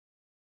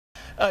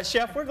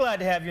Chef, we're glad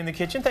to have you in the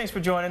kitchen. Thanks for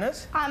joining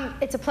us.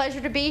 It's a pleasure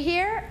to be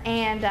here,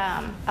 and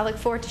I look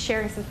forward to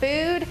sharing some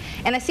food.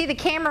 And I see the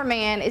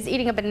cameraman is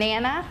eating a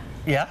banana.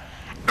 Yeah?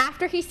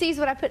 After he sees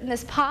what I put in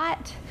this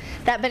pot,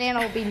 that banana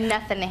will be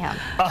nothing to him.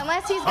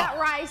 Unless he's got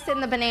rice in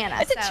the banana.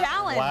 It's a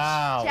challenge.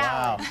 Wow,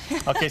 Challenge.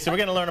 wow. Okay, so we're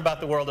going to learn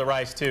about the world of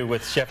rice, too,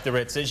 with Chef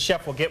DeRitz.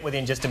 Chef, we'll get with you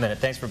in just a minute.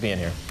 Thanks for being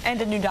here.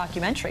 And a new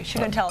documentary. She's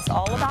going to tell us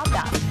all about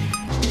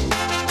that.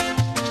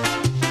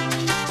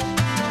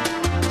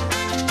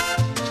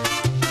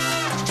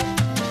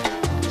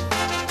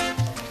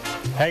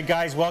 Hey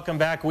guys, welcome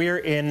back. We're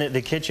in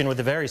the kitchen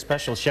with a very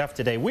special chef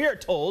today. We are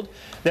told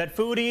that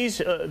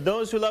foodies,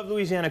 those who love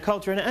Louisiana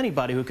culture, and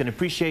anybody who can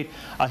appreciate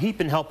a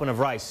heaping helping of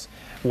rice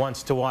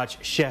wants to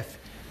watch Chef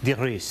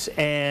DeRitz.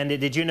 And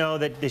did you know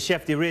that the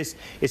Chef DeRitz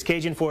is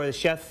Cajun for the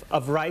chef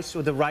of rice,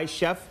 or the rice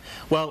chef?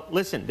 Well,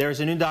 listen,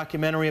 there's a new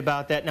documentary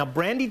about that. Now,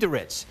 Brandi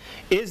DeRitz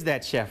is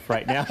that chef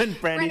right now. And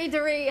Brandi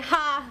DeRitz,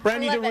 ha!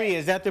 Brandi DeRitz,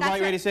 is that the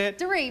right way to say it?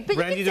 DeRitz, but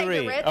Brandi you can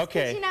say DeRitz, DeRitz,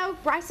 okay. you know,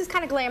 rice is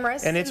kind of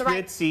glamorous. And it's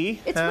ritzy.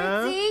 It's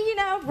ritzy, you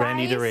know,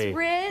 Brandi DeRitz.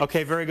 Ritz.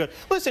 Okay, very good.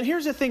 Listen,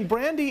 here's the thing.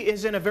 Brandi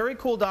is in a very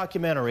cool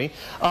documentary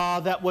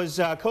that was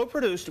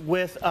co-produced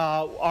with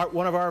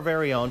one of our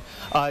very own,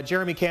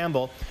 Jeremy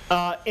Campbell.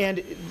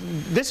 And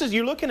this is,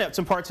 you're looking at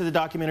some parts of the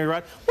documentary,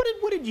 right?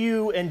 What did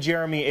you and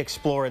Jeremy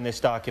explore in this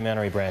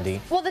documentary, Brandi?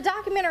 Well, the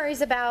documentary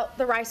is about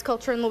the rice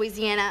culture in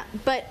Louisiana,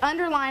 but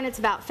underlying it's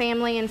about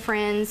family and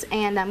friends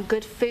and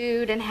good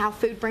food and how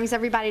food brings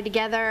everybody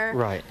together.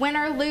 Right.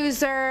 Winner,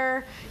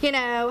 loser, you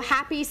know,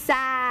 happy,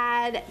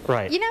 sad.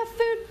 Right. You know,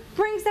 food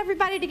brings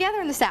everybody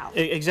together in the South.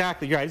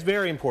 Exactly, you're right. It's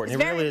very important.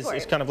 It's it really important.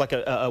 is. It's kind of like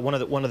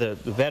one of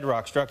the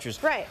bedrock structures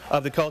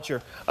of the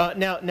culture.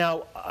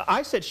 Now,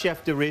 I said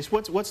Chef DeRitz.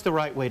 What's the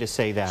right way to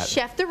say that?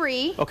 Chef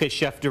DeRitz. Okay,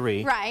 Chef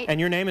DeRitz. Right. And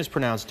your name is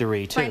pronounced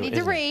DeRitz too. Brandi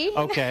DeRitz.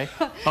 Okay.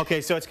 Okay,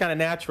 so it's kind of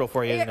natural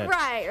for you, isn't it?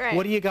 Right, right.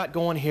 What do you got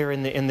going here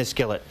in the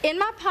skillet? In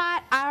my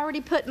pot, I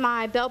already put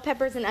my bell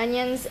peppers and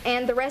onions,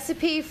 and the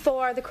recipe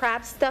for the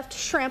crab stuffed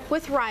shrimp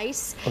with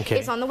rice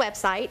is on the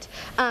website.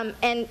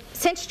 And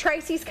since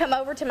Tracy's come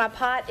over to my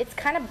pot, it's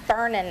kind of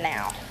burning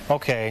now.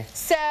 Okay.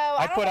 So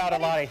I put out a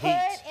lot of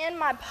heat in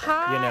my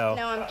pot. You know.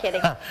 No, I'm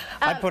kidding.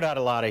 I put out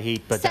a lot of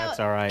heat, but that's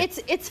all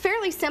right. It's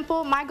fairly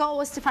simple. My goal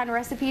was to find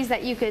recipes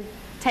that you could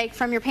take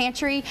from your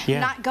pantry,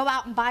 not go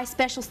out and buy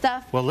special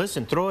stuff. Well,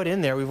 listen, throw it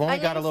in there. We've only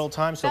got a little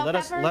time, so let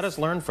us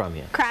learn from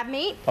you. Crab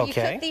meat. Okay.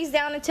 You cook these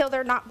down until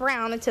they're not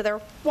brown, until they're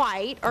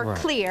white or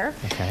clear.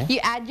 Okay. You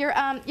add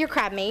your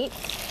crab meat,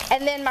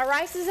 and then my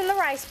rice is in the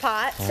rice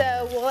pot.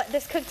 So we'll let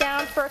this cook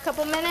down for a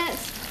couple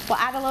minutes. We'll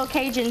add a little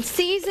Cajun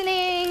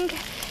seasoning,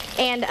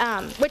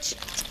 and which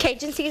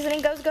Cajun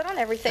seasoning goes good on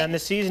everything. And the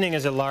seasoning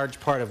is a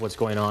large part of what's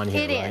going on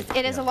here, It is.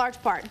 It is a large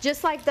part.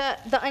 Just like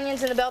the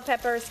onions and the bell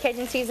peppers,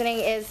 Cajun seasoning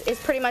is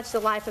pretty much the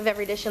life of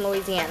every dish in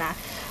Louisiana.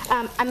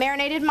 I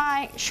marinated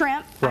my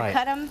shrimp. I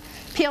cut them,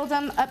 peeled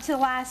them up to the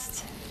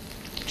last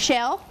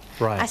shell.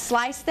 I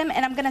sliced them,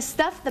 and I'm going to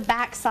stuff the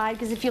back side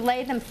because if you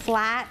lay them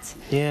flat,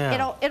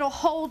 it'll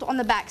hold on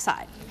the back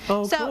side.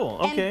 Oh, cool.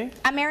 Okay. And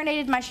I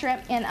marinated my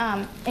shrimp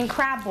in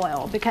crab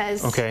oil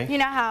because you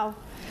know how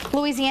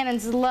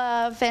Louisianans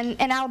love, and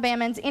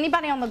Alabamans,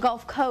 anybody on the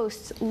Gulf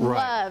Coast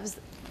loves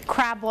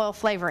crab oil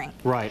flavoring.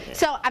 Right.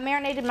 So I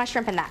marinated my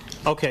shrimp in that.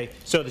 Okay,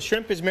 so the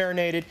shrimp is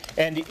marinated,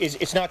 and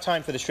it's not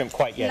time for the shrimp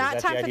quite yet. Not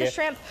is that time the for idea? the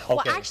shrimp. Okay.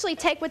 Well, actually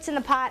take what's in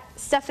the pot,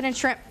 stuff it in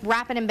shrimp,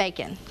 wrap it in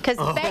bacon. Because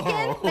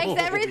bacon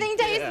makes everything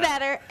taste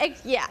better.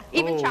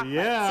 Even chocolate.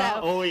 Yeah,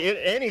 so.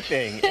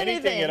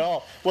 Anything at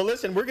all. Well,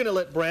 listen, we're going to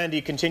let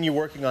Brandi continue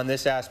working on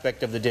this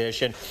aspect of the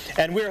dish,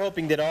 and we're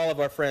hoping that all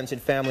of our friends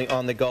and family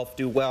on the Gulf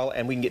do well,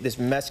 and we can get this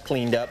mess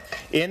cleaned up.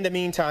 In the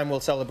meantime, we'll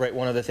celebrate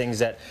one of the things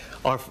that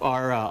our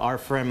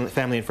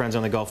family and friends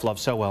on the Gulf love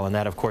so well, and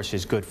that, of course,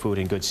 is good food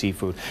and good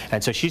seafood.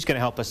 And so she's going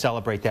to help us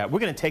celebrate that. We're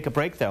going to take a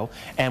break, though,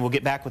 and we'll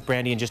get back with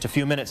Brandi in just a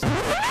few minutes.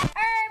 Everybody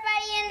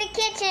in the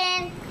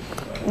kitchen.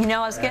 You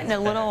know, I was getting a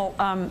little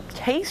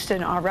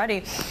tasting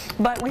already,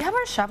 but we have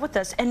our chef with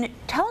us, and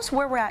tell us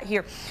where we're at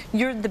here.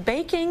 You're the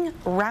baking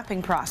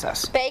wrapping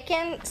process.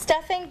 Bacon,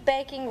 stuffing,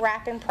 baking,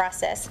 wrapping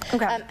process.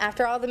 Okay.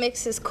 After all the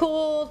mix is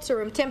cooled to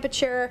room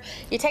temperature,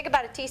 you take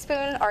about a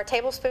teaspoon or a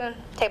tablespoon.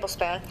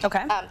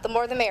 Okay. The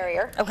more the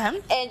merrier.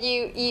 Okay. And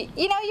you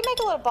make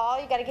a little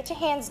ball. You got to get your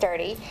hands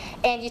dirty,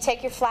 and you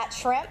take your flat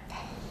shrimp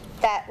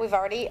that we've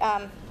already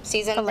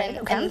seasoned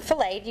and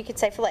filleted, you could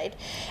say filleted,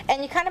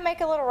 and you kind of make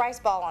a little rice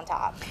ball on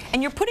top.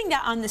 And you're putting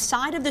that on the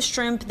side of the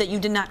shrimp that you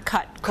did not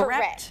cut,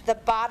 correct? The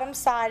bottom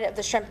side of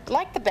the shrimp,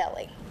 like the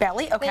belly.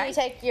 Belly, okay. Then you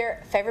take your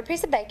favorite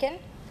piece of bacon,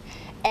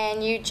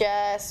 and you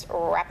just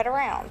wrap it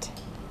around.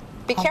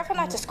 Be careful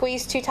not to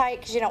squeeze too tight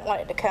because you don't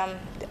want it to come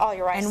all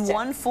your rice. And to.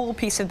 one full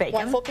piece of bacon.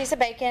 One full piece of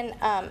bacon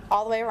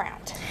all the way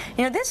around.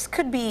 You know, this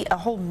could be a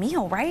whole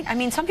meal, right? I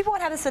mean, some people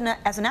would have this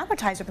as an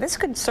appetizer, but this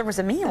could serve as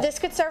a meal. This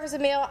could serve as a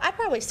meal. I'd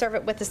probably serve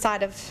it with a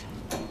side of,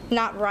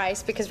 not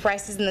rice because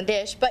rice is in the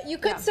dish, but you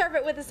could serve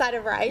it with a side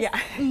of rice. Yeah.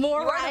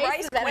 More You're the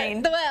rice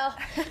queen. Well,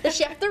 the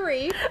Chef de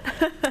Riz.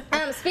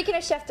 Speaking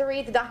of Chef de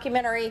Riz, the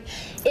documentary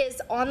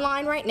is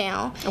online right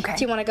now. Okay.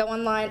 If you want to go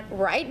online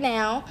right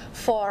now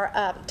for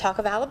Talk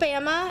of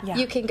Alabama,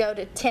 you can go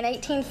to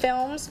 1018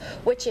 Films,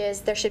 which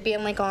is, there should be a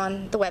link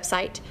on the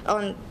website,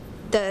 on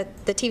the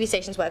TV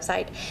station's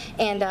website,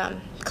 and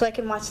click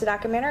and watch the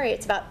documentary.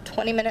 It's about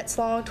 20 minutes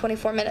long,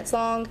 24 minutes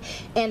long,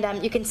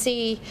 and you can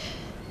see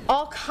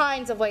all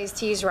kinds of ways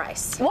to use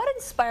rice. What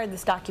inspired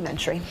this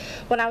documentary?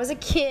 When I was a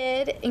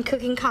kid in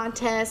cooking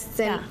contests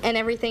and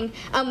everything,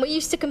 we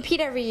used to compete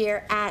every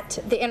year at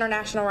the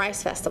International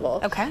Rice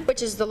Festival,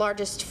 which is the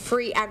largest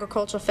free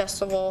agricultural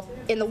festival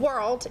in the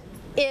world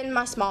in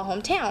my small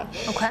hometown.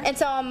 And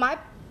so on my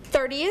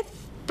 30th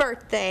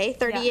birthday,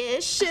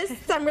 30-ish,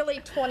 I'm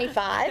really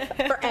 25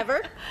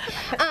 forever,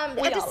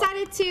 I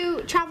decided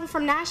to travel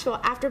from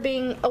Nashville after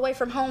being away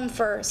from home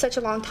for such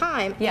a long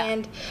time,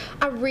 and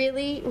I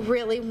really,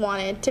 really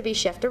wanted to be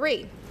Chef de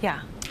Riz.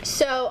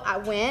 So I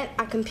went,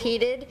 I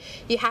competed.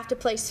 You have to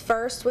place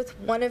first with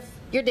one of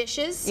your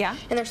dishes, and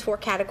there's 4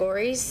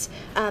 categories: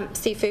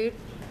 seafood,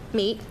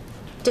 meat,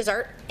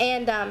 dessert,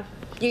 and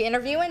you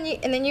interview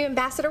and then you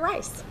ambassador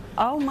rice.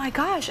 Oh my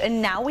gosh,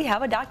 and now we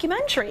have a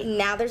documentary.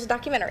 Now there's a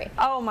documentary.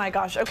 Oh my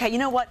gosh. Okay, you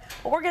know what?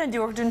 What we're going to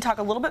do, we're going to talk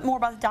a little bit more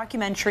about the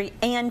documentary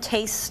and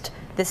taste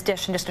this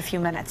dish in just a few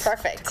minutes.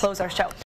 Perfect. To close our show.